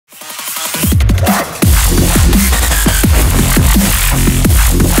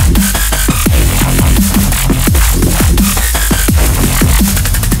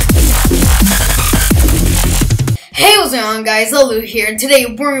on, guys? Olu here, and today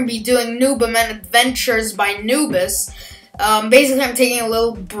we're going to be doing Noobaman Adventures by Noobus. Basically, I'm taking a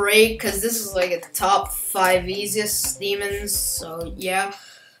little break because this is like a top 5 easiest demons, so yeah.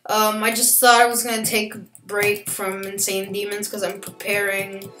 I just thought I was going to take a break from Insane Demons because I'm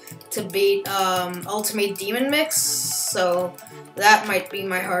preparing to beat Ultimate Demon Mix, so that might be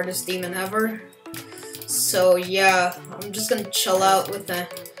my hardest demon ever. So yeah, I'm just going to chill out with the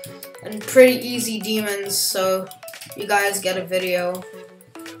pretty easy demons, so you guys get a video.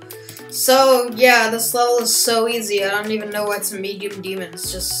 So yeah, this level is so easy. I don't even know why it's a medium demon.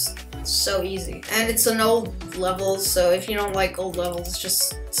 It's just so easy, and it's an old level. So if you don't like old levels,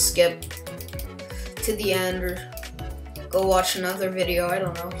 just skip to the end or go watch another video. I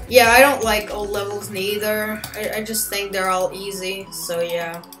don't know. Yeah, I don't like old levels neither. I just think they're all easy. So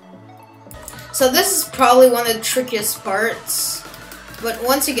yeah. So this is probably one of the trickiest parts. But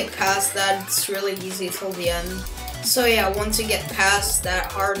once you get past that, it's really easy till the end. So yeah, once you get past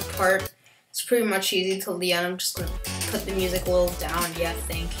that hard part, it's pretty much easy till the end. I'm just gonna put the music a little down. Yeah,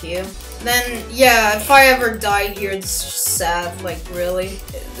 thank you. Then, yeah, if I ever die here, it's just sad. Like, really?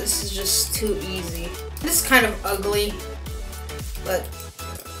 This is just too easy. This is kind of ugly. But,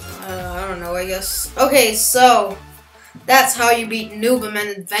 I don't know, I guess. Okay, so, that's how you beat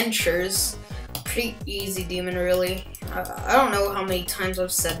Noobaman Adventures. Pretty easy demon, really. I don't know how many times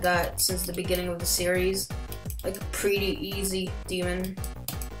I've said that since the beginning of the series. Like, a pretty easy demon.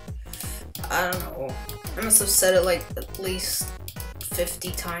 I don't know. I must have said it like at least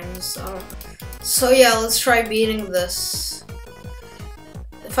 50 times. So yeah, let's try beating this.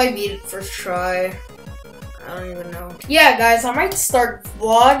 If I beat it first try, I don't even know. Yeah, guys, I might start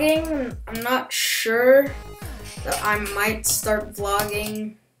vlogging. I'm not sure that I might start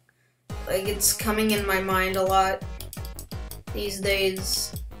vlogging. Like, it's coming in my mind a lot these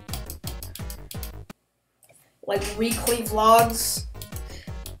days. Like weekly vlogs.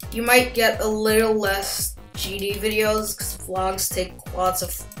 You might get a little less GD videos because vlogs take lots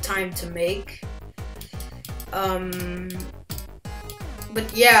of time to make. But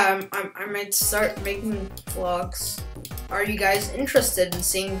yeah, I might start making vlogs. Are you guys interested in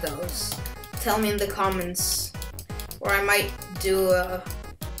seeing those? Tell me in the comments. Or I might do a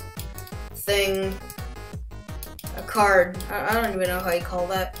thing, a card. I don't even know how you call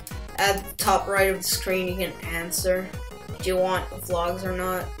that. At the top right of the screen, you can answer. Do you want vlogs or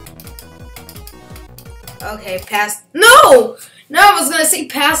not? Okay, past. No! No, I was gonna say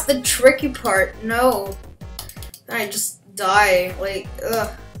past the tricky part. No. I just die. Like, ugh.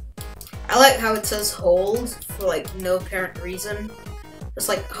 I like how it says hold for like no apparent reason. It's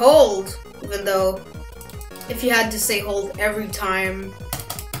like hold, even though if you had to say hold every time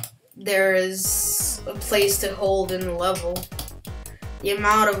there is a place to hold in the level, the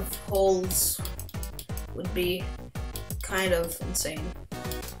amount of holds would be kind of insane.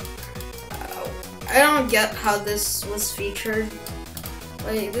 I don't get how this was featured.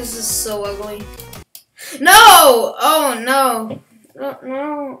 Like, this is so ugly. No! Oh no!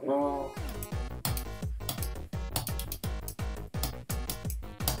 No.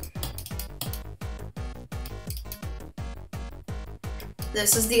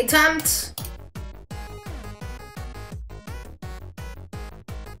 This is the attempt.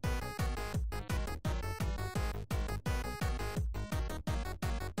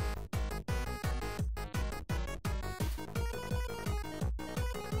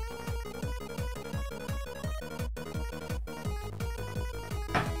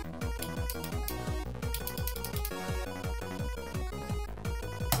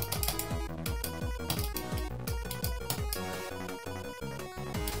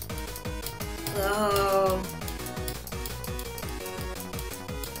 Oh.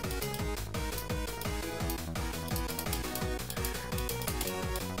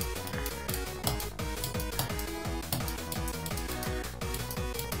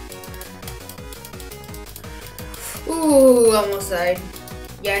 Ooh, almost died.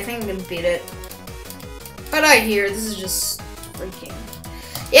 Yeah, I think I'm gonna beat it. If I die here, this is just freaking.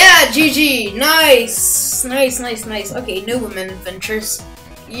 Yeah, GG! Nice! Nice. Okay, Noobaman Adventures.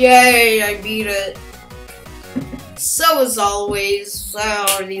 Yay, I beat it. So as always, I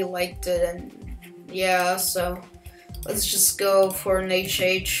already liked it, and yeah, so let's just go for an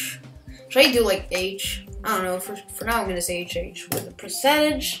HH. Should I do like H? I don't know, for now I'm gonna say HH with a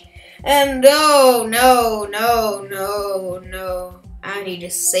percentage. And no, I need to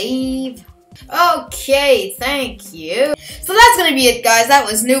save. Okay, thank you. So that's gonna be it, guys. That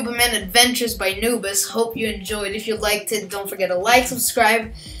was Noobaman Adventures by Noobus. Hope you enjoyed. If you liked it, don't forget to like,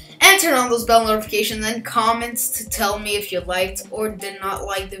 subscribe, and turn on those bell notifications and comments to tell me if you liked or did not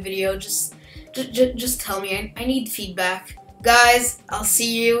like the video. Just Just tell me. I need feedback. Guys, I'll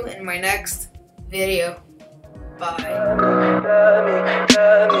see you in my next video. Bye.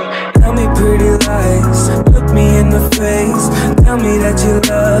 Tell me pretty lies, look me in the face, tell me that you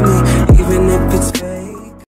love me.